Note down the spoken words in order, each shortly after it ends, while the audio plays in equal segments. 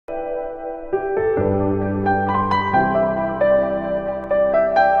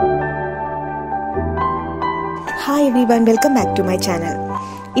Hi everyone, welcome back to my channel.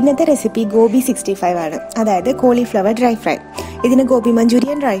 ഇന്നത്തെ recipe gobi 65 ആണ്, അതായത് കോളിഫ്ലവർ ഡ്രൈ ഫ്രൈ. ഇതിന് ഗോബി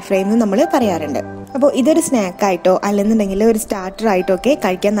മഞ്ചൂരിയൻ ഡ്രൈ ഫ്രൈ എന്ന് നമ്മൾ പറയാറുണ്ട്. അപ്പോൾ ഇതൊരു സ്നാക്കായിട്ടോ അല്ലെന്നുണ്ടെങ്കിൽ ഒരു സ്റ്റാർട്ടർ ആയിട്ടോ ഒക്കെ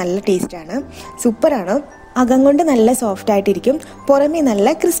കഴിക്കാൻ നല്ല ടേസ്റ്റാണ്, സൂപ്പറാണ്. അകം കൊണ്ട് നല്ല സോഫ്റ്റ് ആയിട്ടിരിക്കും, പുറമേ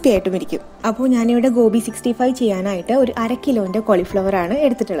നല്ല ക്രിസ്പി ആയിട്ടും ഇരിക്കും. അപ്പോൾ ഞാനിവിടെ ഗോബി 65 ചെയ്യാനായിട്ട് ഒരു 1/2 കിലോൻ്റെ കോളിഫ്ലവർ ആണ്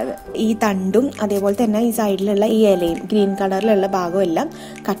എടുത്തിട്ടുള്ളത്. ഈ തണ്ടും അതേപോലെ തന്നെ ഈ സൈഡിലുള്ള ഈ ഇലയും ഗ്രീൻ കളറിലുള്ള ഭാഗവും എല്ലാം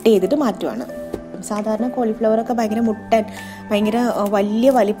കട്ട് ചെയ്തിട്ട് മാറ്റുവാണ്. സാധാരണ കോളിഫ്ലവറൊക്കെ ഭയങ്കര മുട്ടൻ, ഭയങ്കര വലിയ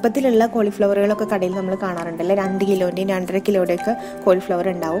വലിപ്പത്തിലുള്ള കോളിഫ്ലവറുകളൊക്കെ കടയിൽ നമ്മൾ കാണാറുണ്ടല്ലേ. 2 കിലോൻ്റെയും 2.5 കിലോയുടെയൊക്കെ കോളിഫ്ലവർ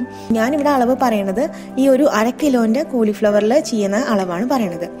ഉണ്ടാവും. ഞാനിവിടെ അളവ് പറയണത് ഈ ഒരു 1/2 കിലോൻ്റെ കോളിഫ്ലവറിൽ ചെയ്യുന്ന അളവാണ്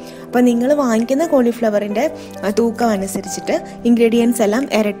പറയണത്. അപ്പോൾ നിങ്ങൾ വാങ്ങിക്കുന്ന കോളിഫ്ലവറിൻ്റെ തൂക്കം അനുസരിച്ചിട്ട് ഇൻഗ്രീഡിയൻസ് എല്ലാം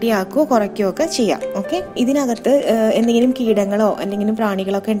ഇരട്ടിയാക്കുകയോ കുറയ്ക്കുകയോ ഒക്കെ ചെയ്യാം. ഓക്കെ, ഇതിനകത്ത് എന്തെങ്കിലും കീടങ്ങളോ എന്തെങ്കിലും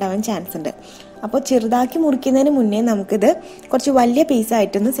പ്രാണികളോ ഒക്കെ ഉണ്ടാവാൻ ചാൻസ് ഉണ്ട്. അപ്പോൾ ചെറുതാക്കി മുറിക്കുന്നതിന് മുന്നേ നമുക്കിത് കുറച്ച് വലിയ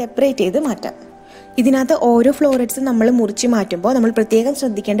പീസായിട്ടൊന്ന് സെപ്പറേറ്റ് ചെയ്ത് മാറ്റാം. ഇതിനകത്ത് ഓരോ ഫ്ലോററ്റ്സും നമ്മൾ മുറിച്ച് മാറ്റുമ്പോൾ നമ്മൾ പ്രത്യേകം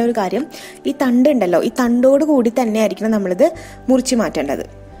ശ്രദ്ധിക്കേണ്ട ഒരു കാര്യം, ഈ തണ്ട് ഉണ്ടല്ലോ, ഈ തണ്ടോട് കൂടി തന്നെ ആയിരിക്കണം നമ്മളിത് മുറിച്ച് മാറ്റേണ്ടത്.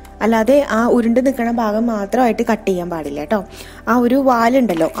 അല്ലാതെ ആ ഉരുണ്ട് നിൽക്കുന്ന ഭാഗം മാത്രമായിട്ട് കട്ട് ചെയ്യാൻ പാടില്ല കേട്ടോ. ആ ഒരു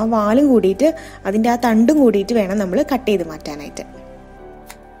വാലുണ്ടല്ലോ, ആ വാലും കൂടിയിട്ട് അതിൻ്റെ ആ തണ്ടും കൂടിയിട്ട് വേണം നമ്മൾ കട്ട് ചെയ്ത് മാറ്റാനായിട്ട്.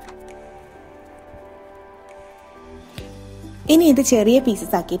 ഇനി ഇത് ചെറിയ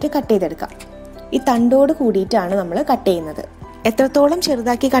പീസസ് ആക്കിയിട്ട് കട്ട് ചെയ്തെടുക്കാം. ഈ തണ്ടോട് കൂടിയിട്ടാണ് നമ്മൾ കട്ട് ചെയ്യുന്നത്. എത്രത്തോളം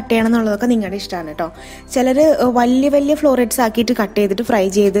ചെറുതാക്കി കട്ട് ചെയ്യണം എന്നുള്ളതൊക്കെ നിങ്ങളുടെ ഇഷ്ടമാണ് കേട്ടോ. ചിലർ വലിയ വലിയ ഫ്ലോററ്റ്സ് ആക്കിയിട്ട് കട്ട് ചെയ്തിട്ട് ഫ്രൈ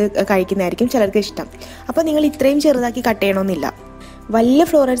ചെയ്ത് കഴിക്കുന്നതായിരിക്കും ചിലർക്ക് ഇഷ്ടം. അപ്പോൾ നിങ്ങൾ ഇത്രയും ചെറുതാക്കി കട്ട് ചെയ്യണമെന്നില്ല. വലിയ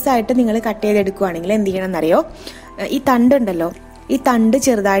ഫ്ലോററ്റ്സ് ആയിട്ട് നിങ്ങൾ കട്ട് ചെയ്തെടുക്കുകയാണെങ്കിൽ എന്ത് ചെയ്യണമെന്നറിയോ, ഈ തണ്ട് ഉണ്ടല്ലോ, ഈ തണ്ട്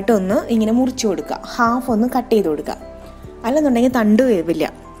ചെറുതായിട്ടൊന്ന് ഇങ്ങനെ മുറിച്ചു കൊടുക്കുക, ഹാഫ് ഒന്ന് കട്ട് ചെയ്ത് കൊടുക്കുക. അല്ലെന്നുണ്ടെങ്കിൽ തണ്ട് വേവില്ല,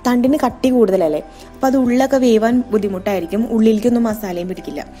 തണ്ടിന് കട്ടി കൂടുതലല്ലേ. അപ്പോൾ അത് ഉള്ളൊക്കെ വേവാൻ ബുദ്ധിമുട്ടായിരിക്കും, ഉള്ളിലേക്കൊന്നും മസാലയും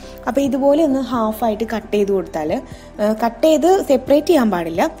പിടിക്കില്ല. അപ്പോൾ ഇതുപോലെ ഒന്ന് ഹാഫായിട്ട് കട്ട് ചെയ്ത് കൊടുത്താൽ, കട്ട് ചെയ്ത് സെപ്പറേറ്റ് ചെയ്യാൻ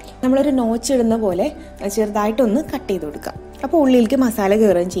പാടില്ല, നമ്മളൊരു നോച്ചിടുന്ന പോലെ ചെറുതായിട്ടൊന്ന് കട്ട് ചെയ്ത് കൊടുക്കുക. അപ്പോൾ ഉള്ളിലേക്ക് മസാല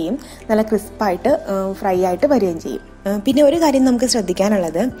കയറുകയും ചെയ്യും, നല്ല ക്രിസ്പായിട്ട് ഫ്രൈ ആയിട്ട് വരികയും ചെയ്യും. പിന്നെ ഒരു കാര്യം നമുക്ക്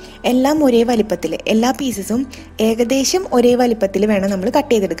ശ്രദ്ധിക്കാനുള്ളത്, എല്ലാം ഒരേ വലിപ്പത്തിൽ, എല്ലാ പീസസും ഏകദേശം ഒരേ വലിപ്പത്തിൽ വേണം നമ്മൾ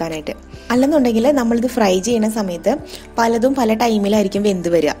കട്ട് ചെയ്തെടുക്കാനായിട്ട്. അല്ലെന്നുണ്ടെങ്കിൽ നമ്മളിത് ഫ്രൈ ചെയ്യുന്ന സമയത്ത് പലതും പല ടൈമിലായിരിക്കും വെന്ത്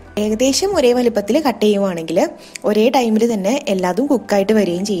വരിക. ഏകദേശം ഒരേ വലിപ്പത്തിൽ കട്ട് ചെയ്യുവാണെങ്കിൽ ഒരേ ടൈമിൽ തന്നെ എല്ലാതും കുക്കായിട്ട്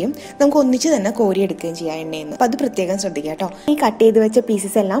വരികയും ചെയ്യും, നമുക്ക് ഒന്നിച്ച് തന്നെ കോരിയെടുക്കുകയും ചെയ്യാം എണ്ണയിൽ നിന്ന്. അപ്പോൾ അത് പ്രത്യേകം ശ്രദ്ധിക്കുക കേട്ടോ. ഈ കട്ട് ചെയ്ത് വെച്ച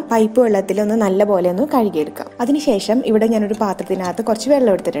പീസസ് എല്ലാം പൈപ്പ് വെള്ളത്തിൽ ഒന്ന് നല്ല പോലെ ഒന്ന് കഴുകിയെടുക്കാം. അതിനുശേഷം ഇവിടെ ഞാനൊരു പാത്രത്തിനകത്ത് കുറച്ച്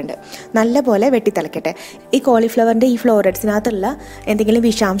വെള്ളം എടുത്തിട്ടുണ്ട്, നല്ല പോലെ വെട്ടിത്തിളക്കട്ടെ. ഈ കോളിഫ്ലവറിൻ്റെ ഈ ഫ്ലോററ്റ്സിനകത്തുള്ള എന്തെങ്കിലും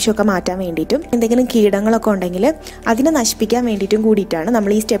വിഷാംശമൊക്കെ മാറ്റാൻ വേണ്ടിയിട്ടും എന്തെങ്കിലും കീടങ്ങളൊക്കെ ഉണ്ടെങ്കിൽ അതിനെ നശിപ്പിക്കാൻ വേണ്ടിയിട്ടും കൂടിയിട്ടാണ്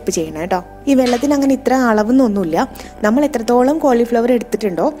നമ്മൾ ഈ സ്റ്റെപ്പ് ചെയ്യണത് കേട്ടോ. ഈ വെള്ളത്തിന് അങ്ങനെ ഇത്ര അളവൊന്നുമില്ല, നമ്മൾ എത്രത്തോളം കോളിഫ്ലവർ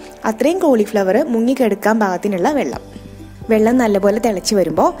എടുത്തിട്ടുണ്ടോ അത്രയും കോളിഫ്ലവർ മുങ്ങിക്കെടുക്കാൻ പാകത്തിനുള്ള വെള്ളം നല്ലപോലെ തിളച്ച്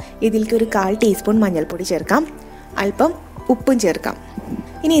വരുമ്പോൾ ഇതിലേക്ക് ഒരു 1/4 ടീസ്പൂൺ മഞ്ഞൾപ്പൊടി ചേർക്കാം, അല്പം ഉപ്പും ചേർക്കാം.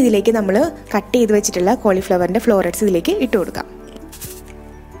 ഇനി ഇതിലേക്ക് നമ്മൾ കട്ട് ചെയ്ത് വെച്ചിട്ടുള്ള കോളിഫ്ലവറിൻ്റെ ഫ്ലോററ്റ്സ് ഇതിലേക്ക് ഇട്ട് കൊടുക്കാം.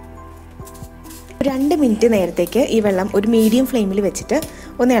 2 മിനിറ്റ് നേരത്തേക്ക് ഈ വെള്ളം ഒരു മീഡിയം ഫ്ലെയിമിൽ വെച്ചിട്ട്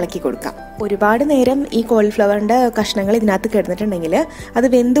ഒന്ന് ഇളക്കി കൊടുക്കാം. ഒരുപാട് നേരം ഈ കോളിഫ്ലവറിൻ്റെ കഷ്ണങ്ങൾ ഇതിനകത്ത് കിടന്നിട്ടുണ്ടെങ്കിൽ അത്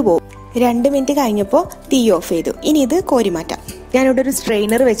വെന്തു പോകും. 2 മിനിറ്റ് കഴിഞ്ഞപ്പോൾ തീ ഓഫ് ചെയ്തു. ഇനി ഇത് കോരി മാറ്റാം. ഞാനിവിടെ ഒരു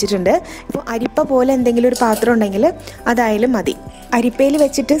സ്ട്രെയിനർ വെച്ചിട്ടുണ്ട്. ഇപ്പോൾ അരിപ്പ പോലെ എന്തെങ്കിലും ഒരു പാത്രം ഉണ്ടെങ്കിൽ അതായാലും മതി. അരിപ്പയിൽ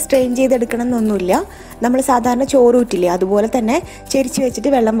വെച്ചിട്ട് സ്ട്രെയിൻ ചെയ്തെടുക്കണം എന്നൊന്നുമില്ല, നമ്മൾ സാധാരണ ചോറ് ഊറ്റില്ലേ അതുപോലെ തന്നെ ചെരിച്ച് വെച്ചിട്ട്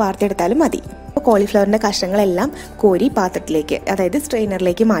വെള്ളം വാർത്തെടുത്താലും മതി. കോളിഫ്ലവറിൻ്റെ കഷ്ണങ്ങളെല്ലാം കോരി പാത്രത്തിലേക്ക്, അതായത്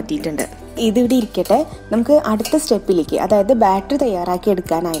സ്ട്രെയിനറിലേക്ക് മാറ്റിയിട്ടുണ്ട്. ഇതിവിടെ ഇരിക്കട്ടെ. നമുക്ക് അടുത്ത സ്റ്റെപ്പിലേക്ക്, അതായത് ബാറ്റർ തയ്യാറാക്കി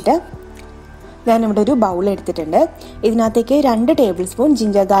എടുക്കാനായിട്ട് ഞാനിവിടെ ഒരു ബൗൾ എടുത്തിട്ടുണ്ട്. ഇതിനകത്തേക്ക് 2 table spoon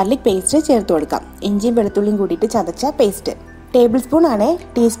ginger garlic paste ചേർത്ത് കൊടുക്കാം. ഇഞ്ചിയും വെളുത്തുള്ളിയും കൂടിയിട്ട് ചതച്ച പേസ്റ്റ്. ടേബിൾ സ്പൂൺ ആണ്,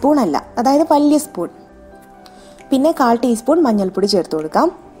 ടീസ്പൂൺ അല്ല, അതായത് വലിയ സ്പൂൺ. പിന്നെ 1/4 ടീസ്പൂൺ മഞ്ഞൾപ്പൊടി ചേർത്ത് കൊടുക്കാം.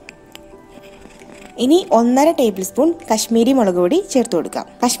 ഇനി 1.5 ടേബിൾ സ്പൂൺ കശ്മീരി മുളക് പൊടി ചേർത്ത് കൊടുക്കാം.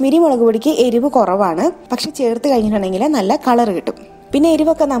 കശ്മീരി മുളക് പൊടിക്ക് എരിവ് കുറവാണ്, പക്ഷെ ചേർത്ത് കഴിഞ്ഞിട്ടുണ്ടെങ്കിൽ നല്ല കളർ കിട്ടും. പിന്നെ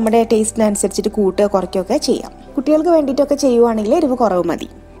എരിവൊക്കെ നമ്മുടെ ടേസ്റ്റിനനുസരിച്ചിട്ട് കൂട്ടുക കുറയ്ക്കുകയൊക്കെ ചെയ്യാം. കുട്ടികൾക്ക് വേണ്ടിയിട്ടൊക്കെ ചെയ്യുവാണെങ്കിൽ എരിവ് കുറവ് മതി.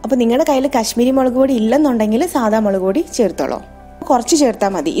 അപ്പോൾ നിങ്ങളുടെ കയ്യിൽ കശ്മീരി മുളക് പൊടി ഇല്ലെന്നുണ്ടെങ്കിൽ സാധാ മുളക് പൊടി ചേർത്തോളൂ. കുറച്ച്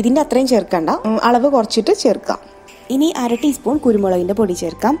ചേർത്താൽ മതി, ഇതിൻ്റെ അത്രയും ചേർക്കണ്ട, അളവ് കുറച്ചിട്ട് ചേർക്കാം. ഇനി 1/2 ടീസ്പൂൺ കുരുമുളകിൻ്റെ പൊടി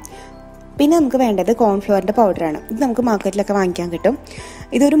ചേർക്കാം. പിന്നെ നമുക്ക് വേണ്ടത് കോൺഫ്ലവറിൻ്റെ പൗഡറാണ്. ഇത് നമുക്ക് മാർക്കറ്റിലൊക്കെ വാങ്ങിക്കാൻ കിട്ടും.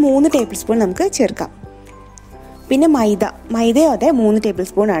 ഇതൊരു 3 ടേബിൾ സ്പൂൺ നമുക്ക് ചേർക്കാം. പിന്നെ മൈദയോ അതെ 3 ടേബിൾ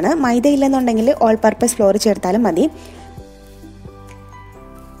സ്പൂൺ ആണ്. മൈദ ഇല്ലെന്നുണ്ടെങ്കിൽ ഓൾ പർപ്പസ് ഫ്ലോർ ചേർത്താലും മതി.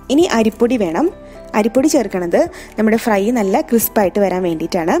 ഇനി അരിപ്പൊടി വേണം. അരിപ്പൊടി ചേർക്കണത് നമ്മുടെ ഫ്രൈ നല്ല ക്രിസ്പായിട്ട് വരാൻ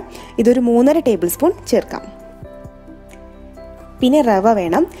വേണ്ടിയിട്ടാണ്. ഇതൊരു 3.5 ടേബിൾ സ്പൂൺ ചേർക്കാം. പിന്നെ റവ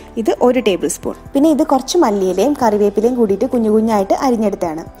വേണം, ഇത് 1 ടേബിൾ സ്പൂൺ. പിന്നെ ഇത് കുറച്ച് മല്ലിയിലയും കറിവേപ്പിലയും കൂടിയിട്ട് കുഞ്ഞു കുഞ്ഞായിട്ട്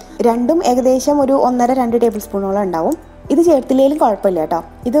അരിഞ്ഞെടുത്താണ്. രണ്ടും ഏകദേശം ഒരു 1.5-2 ടേബിൾ സ്പൂണോളം ഉണ്ടാവും. ഇത് ചേർത്തില്ലെങ്കിലും കുഴപ്പമില്ല കേട്ടോ.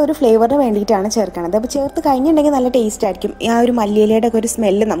 ഇത് ഒരു ഫ്ലേവറിന് വേണ്ടിയിട്ടാണ് ചേർക്കണത്. അപ്പോൾ ചേർത്ത് കഴിഞ്ഞിട്ടുണ്ടെങ്കിൽ നല്ല ടേസ്റ്റ് ആയിരിക്കും. ആ ഒരു മല്ലിയിലയുടെ ഒക്കെ ഒരു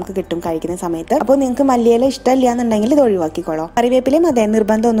സ്മെല്ല് നമുക്ക് കിട്ടും കഴിക്കുന്ന സമയത്ത്. അപ്പോൾ നിങ്ങൾക്ക് മല്ലിയില ഇഷ്ടമില്ല എന്നുണ്ടെങ്കിൽ ഇത് ഒഴിവാക്കിക്കോളോ. കറിവേപ്പിലയും അതെ,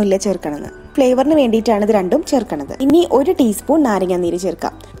 നിർബന്ധമൊന്നുമില്ല ചേർക്കണമെന്ന്. ഫ്ലേവറിന് വേണ്ടിയിട്ടാണ് ഇത് രണ്ടും ചേർക്കണത്. ഇനി 1 ടീസ്പൂൺ നാരങ്ങാനീര്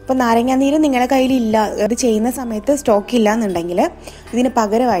ചേർക്കാം. അപ്പോൾ നാരങ്ങാനീര് നിങ്ങളുടെ കയ്യിൽ ഇല്ല, അത് ചെയ്യുന്ന സമയത്ത് സ്റ്റോക്ക് ഇല്ല എന്നുണ്ടെങ്കിൽ ഇതിന്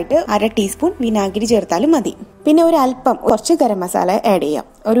പകരമായിട്ട് 1/2 ടീസ്പൂൺ വിനാഗിരി ചേർത്താലും മതി. പിന്നെ ഒരു അല്പം കുറച്ച് ഗരം മസാല ആഡ് ചെയ്യാം,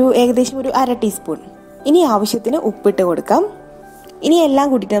 ഏകദേശം ഒരു 1/2 ടീസ്പൂൺ. ഇനി ആവശ്യത്തിന് ഉപ്പിട്ട് കൊടുക്കാം. ഇനി എല്ലാം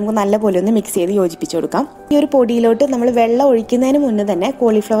കൂട്ടിയിട്ട് നമുക്ക് നല്ലപോലെ ഒന്ന് മിക്സ് ചെയ്ത് യോജിപ്പിച്ച് കൊടുക്കാം. ഈ ഒരു പൊടിയിലോട്ട് നമ്മൾ വെള്ളം ഒഴിക്കുന്നതിന് മുന്നേ തന്നെ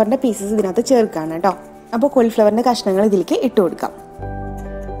കോളിഫ്ലവറിന്റെ പീസസ് ഇതിനകത്ത് ചേർക്കാണ് കേട്ടോ. അപ്പോൾ കോളിഫ്ലവറിന്റെ കഷ്ണങ്ങൾ ഇതിലേക്ക് ഇട്ട് കൊടുക്കാം.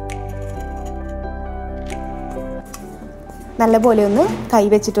 നല്ലപോലെ ഒന്ന്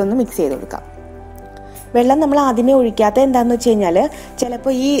കൈവച്ചിട്ടൊന്ന് മിക്സ് ചെയ്ത് കൊടുക്കാം. വെള്ളം നമ്മൾ ആദ്യമേ ഒഴിക്കാത്ത എന്താണെന്ന് വെച്ച് കഴിഞ്ഞാൽ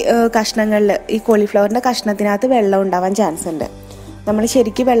ചിലപ്പോൾ ഈ കഷ്ണങ്ങളിൽ, ഈ കോളിഫ്ലവറിന്റെ കഷ്ണത്തിനകത്ത് വെള്ളം ഉണ്ടാവാൻ ചാൻസ് ഉണ്ട്. നമ്മൾ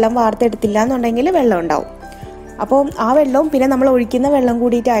ശരിക്കും വെള്ളം വാർത്തെടുത്തില്ല എന്നുണ്ടെങ്കിൽ വെള്ളം ഉണ്ടാവും. അപ്പോൾ ആ വെള്ളവും പിന്നെ നമ്മൾ ഒഴിക്കുന്ന വെള്ളം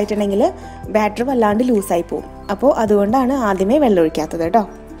കൂടിയിട്ടായിട്ടുണ്ടെങ്കിൽ ബാറ്റർ വല്ലാണ്ട് ലൂസായി പോകും. അപ്പോൾ അതുകൊണ്ടാണ് ആദ്യമേ വെള്ളം ഒഴിക്കാത്തത് കേട്ടോ.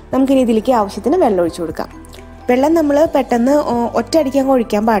 നമുക്കിനി ഇതിലേക്ക് ആവശ്യത്തിന് വെള്ളം ഒഴിച്ചു കൊടുക്കാം. വെള്ളം നമ്മൾ പെട്ടെന്ന് ഒറ്റയടിക്ക് അങ്ങ്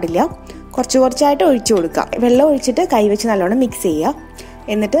ഒഴിക്കാൻ പാടില്ല, കുറച്ചായിട്ട് ഒഴിച്ചു കൊടുക്കാം. വെള്ളം ഒഴിച്ചിട്ട് കൈവച്ച് നല്ലോണം മിക്സ് ചെയ്യുക.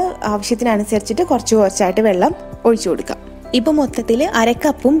 എന്നിട്ട് ആവശ്യത്തിനനുസരിച്ചിട്ട് കുറച്ചായിട്ട് വെള്ളം ഒഴിച്ചു കൊടുക്കാം. ഇപ്പോൾ മൊത്തത്തിൽ 1/2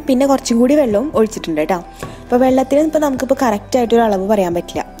 കപ്പും പിന്നെ കുറച്ചും കൂടി വെള്ളവും ഒഴിച്ചിട്ടുണ്ട് കേട്ടോ. അപ്പോൾ വെള്ളത്തിന് ഇപ്പോൾ നമുക്കിപ്പോൾ കറക്റ്റായിട്ടൊരു അളവ് പറയാൻ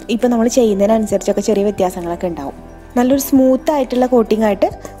പറ്റില്ല. ഇപ്പോൾ നമ്മൾ ചെയ്യുന്നതിനനുസരിച്ചൊക്കെ ചെറിയ വ്യത്യാസങ്ങളൊക്കെ ഉണ്ടാവും. നല്ലൊരു സ്മൂത്ത് ആയിട്ടുള്ള കോട്ടിംഗ് ആയിട്ട്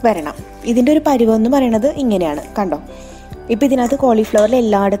വരണം. ഇതിൻ്റെ ഒരു പരുവം എന്ന് പറയുന്നത് ഇങ്ങനെയാണ്, കണ്ടോ. ഇപ്പോൾ ഇതിനകത്ത് കോളിഫ്ലവറിൽ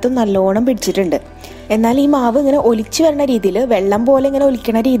എല്ലായിടത്തും നല്ലോണം പിടിച്ചിട്ടുണ്ട്. എന്നാൽ ഈ മാവ് ഇങ്ങനെ ഒലിച്ചു വരുന്ന രീതിയിൽ, വെള്ളം പോലെ ഇങ്ങനെ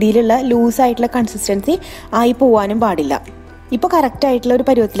ഒലിക്കണ രീതിയിലുള്ള ലൂസായിട്ടുള്ള കൺസിസ്റ്റൻസി ആയി പോവാനും പാടില്ല. ഇപ്പോൾ കറക്റ്റായിട്ടുള്ള ഒരു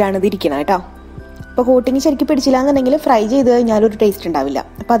പരുവത്തിലാണ് ഇത് ഇരിക്കണം കേട്ടോ. ഇപ്പോൾ കോട്ടിങ് ശരിക്കും പിടിച്ചില്ല എന്നുണ്ടെങ്കിൽ ഫ്രൈ ചെയ്ത് കഴിഞ്ഞാൽ ഒരു ടേസ്റ്റ് ഉണ്ടാവില്ല.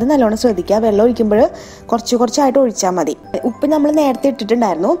 അപ്പോൾ അത് നല്ലോണം ശ്രദ്ധിക്കുക. വെള്ളം ഒഴിക്കുമ്പോൾ കുറച്ചായിട്ട് ഒഴിച്ചാൽ മതി. ഉപ്പ് നമ്മൾ നേരത്തെ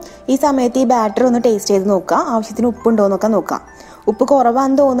ഇട്ടിട്ടുണ്ടായിരുന്നു. ഈ സമയത്ത് ഈ ബാറ്റർ ഒന്ന് ടേസ്റ്റ് ചെയ്ത് നോക്കുക, ആവശ്യത്തിന് ഉപ്പുണ്ടോ എന്നൊക്കെ നോക്കാം. ഉപ്പ്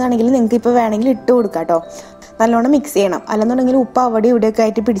കുറവാന്ന് തോന്നുകയാണെങ്കിൽ നിങ്ങൾക്ക് ഇപ്പോൾ വേണമെങ്കിൽ ഇട്ട് കൊടുക്കാം കേട്ടോ. നല്ലോണം മിക്സ് ചെയ്യണം, അല്ലെന്നുണ്ടെങ്കിൽ ഉപ്പ് അവിടെ ഇവിടെയൊക്കെ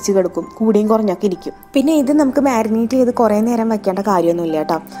ആയിട്ട് പിടിച്ച് കിടക്കും, കൂടിയും കുറഞ്ഞൊക്കെ ഇരിക്കും. പിന്നെ ഇത് നമുക്ക് മാരിനേറ്റ് ചെയ്ത് കുറേ നേരം വെക്കേണ്ട കാര്യമൊന്നുമില്ല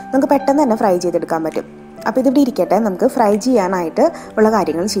കേട്ടോ. നമുക്ക് പെട്ടെന്ന് തന്നെ ഫ്രൈ ചെയ്തെടുക്കാൻ പറ്റും. അപ്പോൾ ഇതിവിടെ ഇരിക്കട്ടെ, നമുക്ക് ഫ്രൈ ചെയ്യാനായിട്ട് ഉള്ള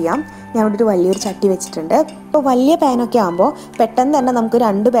കാര്യങ്ങൾ ചെയ്യാം. ഞാൻ ഇവിടെ ഒരു വലിയൊരു ചട്ടി വെച്ചിട്ടുണ്ട്. ഇപ്പോൾ വലിയ പാനൊക്കെ ആകുമ്പോൾ പെട്ടെന്ന് തന്നെ നമുക്ക്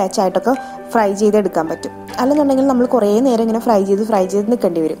 2 ബാച്ചായിട്ടൊക്കെ ഫ്രൈ ചെയ്തെടുക്കാൻ പറ്റും. അല്ലെന്നുണ്ടെങ്കിൽ നമ്മൾ കുറേ നേരം ഇങ്ങനെ ഫ്രൈ ചെയ്ത്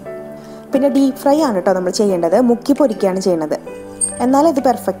നിൽക്കേണ്ടി വരും. പിന്നെ ഡീപ്പ് ഫ്രൈ ആണ് കേട്ടോ നമ്മൾ ചെയ്യേണ്ടത്, മുക്കി പൊരിക്കുകയാണ് ചെയ്യുന്നത്. എന്നാലേ ഇത്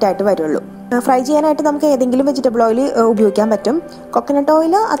പെർഫെക്റ്റ് ആയിട്ട് വരുള്ളൂ. ഫ്രൈ ചെയ്യാനായിട്ട് നമുക്ക് ഏതെങ്കിലും വെജിറ്റബിൾ ഓയിൽ ഉപയോഗിക്കാൻ പറ്റും. കൊക്കനട്ട്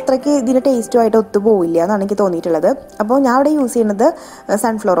ഓയിൽ അത്രയ്ക്ക് ഇതിൻ്റെ ടേസ്റ്റുമായിട്ട് ഒത്തുപോവില്ല എന്നാണ് എനിക്ക് തോന്നിയിട്ടുള്ളത്. അപ്പോൾ ഞാൻ ഇവിടെ യൂസ് ചെയ്യുന്നത്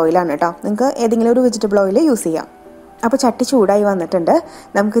സൺഫ്ലവർ ഓയിലാണ് കേട്ടോ. നിങ്ങൾക്ക് ഏതെങ്കിലും ഒരു വെജിറ്റബിൾ ഓയിൽ യൂസ് ചെയ്യാം. അപ്പോൾ ചട്ടി ചൂടായി വന്നിട്ടുണ്ട്.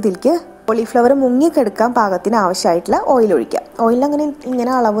 നമുക്ക് ഇതിലേക്ക് കോളിഫ്ലവർ മുങ്ങിക്കെടുക്കാൻ പാകത്തിന് ആവശ്യമായിട്ടുള്ള ഓയിൽ ഒഴിക്കാം. ഓയിൽ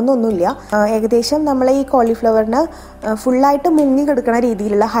ഇങ്ങനെ അളവൊന്നുമില്ല. ഏകദേശം നമ്മൾ ഈ കോളിഫ്ലവറിന് ഫുള്ളായിട്ട് മുങ്ങിക്കെടുക്കുന്ന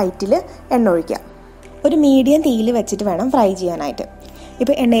രീതിയിലുള്ള ഹൈറ്റിൽ എണ്ണ ഒഴിക്കാം. ഒരു മീഡിയം തീയിൽ വെച്ചിട്ട് വേണം ഫ്രൈ ചെയ്യാനായിട്ട്.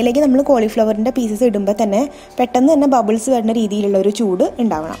 ഇപ്പോൾ എണ്ണയിലേക്ക് നമ്മൾ കോളിഫ്ലവറിൻ്റെ പീസസ് ഇടുമ്പോൾ തന്നെ പെട്ടെന്ന് തന്നെ ബബിൾസ് വരുന്ന രീതിയിലുള്ള ഒരു ചൂട്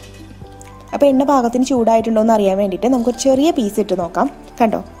ഉണ്ടാവണം. അപ്പോൾ എണ്ണ പാകത്തിന് ചൂടായിട്ടുണ്ടോ എന്ന് അറിയാൻ വേണ്ടിയിട്ട് നമുക്കൊരു ചെറിയ പീസ് ഇട്ട് നോക്കാം.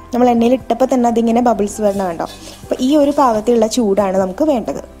 കണ്ടോ, നമ്മൾ എണ്ണയിൽ ഇട്ടപ്പോൾ തന്നെ അതിങ്ങനെ ബബിൾസ് വരണം കണ്ടോ. അപ്പോൾ ഈ ഒരു പാകത്തിലുള്ള ചൂടാണ് നമുക്ക്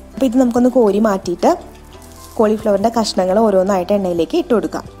വേണ്ടത്. അപ്പോൾ ഇത് നമുക്കൊന്ന് കോരി മാറ്റിയിട്ട് കോളിഫ്ലവറിൻ്റെ കഷ്ണങ്ങൾ ഓരോന്നായിട്ട് എണ്ണയിലേക്ക് ഇട്ട്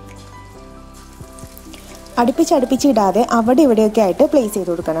കൊടുക്കാം. അടുപ്പിച്ച് ഇടാതെ അവിടെ ഇവിടെയൊക്കെ ആയിട്ട് പ്ലേസ്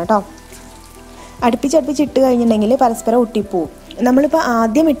ചെയ്ത് കൊടുക്കണം കേട്ടോ. അടുപ്പിച്ച് ഇട്ട് കഴിഞ്ഞിട്ടുണ്ടെങ്കിൽ പരസ്പരം ഒട്ടിപ്പോവും. നമ്മളിപ്പോൾ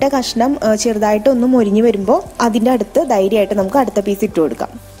ആദ്യം ഇട്ട കഷ്ണം ചെറുതായിട്ടൊന്ന് മൊരിഞ്ഞ് വരുമ്പോൾ അതിൻ്റെ അടുത്ത് ധൈര്യമായിട്ട് നമുക്ക് അടുത്ത പീസ് ഇട്ട്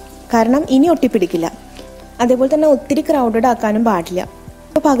കൊടുക്കാം. കാരണം ഇനി ഒട്ടിപ്പിടിക്കില്ല. അതേപോലെ തന്നെ ഒത്തിരി ക്രൗഡഡ് ആക്കാനും പാടില്ല.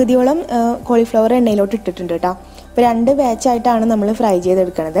 ഇപ്പോൾ പകുതിയോളം കോളിഫ്ലവർ എണ്ണയിലോട്ട് ഇട്ടിട്ടുണ്ട് കേട്ടോ. ഇപ്പോൾ 2 ബാച്ചായിട്ടാണ് നമ്മൾ ഫ്രൈ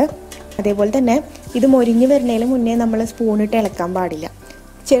ചെയ്തെടുക്കുന്നത്. അതേപോലെ തന്നെ ഇത് മൊരിഞ്ഞ് വരുന്നതിന് മുന്നേ നമ്മൾ സ്പൂണിട്ട് ഇളക്കാൻ പാടില്ല.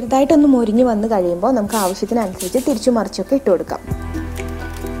 ചെറുതായിട്ടൊന്ന് മൊരിഞ്ഞ് വന്ന് കഴിയുമ്പോൾ നമുക്ക് ആവശ്യത്തിനനുസരിച്ച് തിരിച്ചു മറിച്ചൊക്കെ ഇട്ട് കൊടുക്കാം.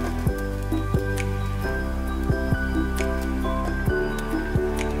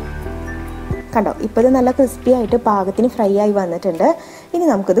 കണ്ടോ, ഇപ്പോൾ ഇത് നല്ല ക്രിസ്പി ആയിട്ട് പാകത്തിന് ഫ്രൈ ആയി വന്നിട്ടുണ്ട്. ഇനി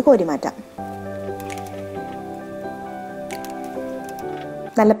നമുക്കിത് കോരി മാറ്റാം.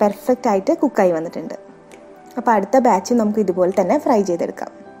 നല്ല പെർഫെക്റ്റ് ആയിട്ട് കുക്കായി വന്നിട്ടുണ്ട്. അപ്പോൾ അടുത്ത ബാച്ച് നമുക്ക് ഇതുപോലെ തന്നെ ഫ്രൈ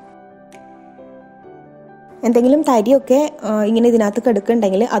ചെയ്തെടുക്കാം. എന്തെങ്കിലും തരിയൊക്കെ ഇങ്ങനെ ഇതിനകത്ത്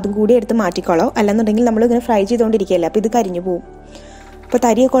കിടക്കുന്നുണ്ടെങ്കിൽ അതും കൂടി എടുത്ത് മാറ്റിക്കോളോ. അല്ലെന്നുണ്ടെങ്കിൽ നമ്മളിങ്ങനെ ഫ്രൈ ചെയ്തുകൊണ്ടിരിക്കുകയല്ലേ, അപ്പോൾ ഇത് കരിഞ്ഞു പോവും. അപ്പോൾ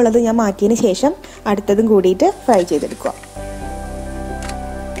തരിയൊക്കെ ഉള്ളത് ഞാൻ മാറ്റിയതിന് ശേഷം അടുത്തതും കൂടിയിട്ട് ഫ്രൈ ചെയ്തെടുക്കുക.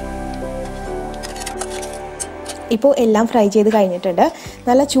 ഇപ്പോൾ എല്ലാം ഫ്രൈ ചെയ്ത് കഴിഞ്ഞിട്ടുണ്ട്.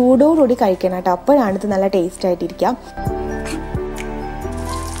 നല്ല ചൂടോടുകൂടി കഴിക്കണം കേട്ടോ, അപ്പോഴാണ് ഇത് നല്ല ടേസ്റ്റ് ആയിട്ടിരിക്കുക.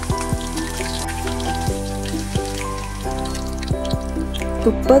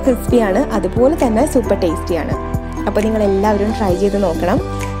 സൂപ്പർ ക്രിസ്പിയാണ്, അതുപോലെ തന്നെ സൂപ്പർ ടേസ്റ്റിയാണ്. അപ്പോൾ നിങ്ങൾ എല്ലാവരും ട്രൈ ചെയ്ത് നോക്കണം,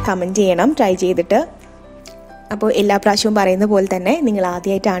 കമൻറ്റ് ചെയ്യണം ട്രൈ ചെയ്തിട്ട്. അപ്പോൾ എല്ലാ പ്രാവശ്യവും പറയുന്ന പോലെ തന്നെ നിങ്ങൾ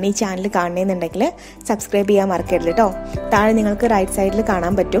ആദ്യമായിട്ടാണ് ഈ ചാനൽ കാണുന്നതെന്നുണ്ടെങ്കിൽ സബ്സ്ക്രൈബ് ചെയ്യാൻ മറക്കരുത് കേട്ടോ. താഴെ നിങ്ങൾക്ക് റൈറ്റ് സൈഡിൽ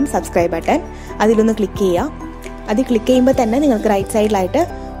കാണാൻ പറ്റും സബ്സ്ക്രൈബ് ബട്ടൺ, അതിലൊന്ന് ക്ലിക്ക് ചെയ്യുക. അത് ക്ലിക്ക് ചെയ്യുമ്പോൾ തന്നെ നിങ്ങൾക്ക് റൈറ്റ് സൈഡിലായിട്ട്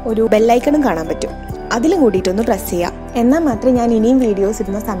ഒരു ബെല്ലൈക്കണും കാണാൻ പറ്റും, അതിലും കൂടിയിട്ടൊന്ന് പ്രസ് ചെയ്യാം. എന്നാൽ മാത്രമേ ഞാൻ ഇനിയും വീഡിയോസ്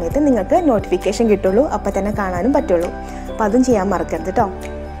ഇടുന്ന സമയത്ത് നിങ്ങൾക്ക് നോട്ടിഫിക്കേഷൻ കിട്ടുള്ളൂ, അപ്പോൾ തന്നെ കാണാനും പറ്റുള്ളൂ. അപ്പോൾ അതും ചെയ്യാൻ മറക്കരുത് കേട്ടോ.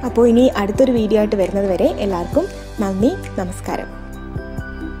 അപ്പോൾ ഇനി അടുത്തൊരു വീഡിയോ ആയിട്ട് വരുന്നത് വരെ എല്ലാവർക്കും നന്ദി, നമസ്കാരം.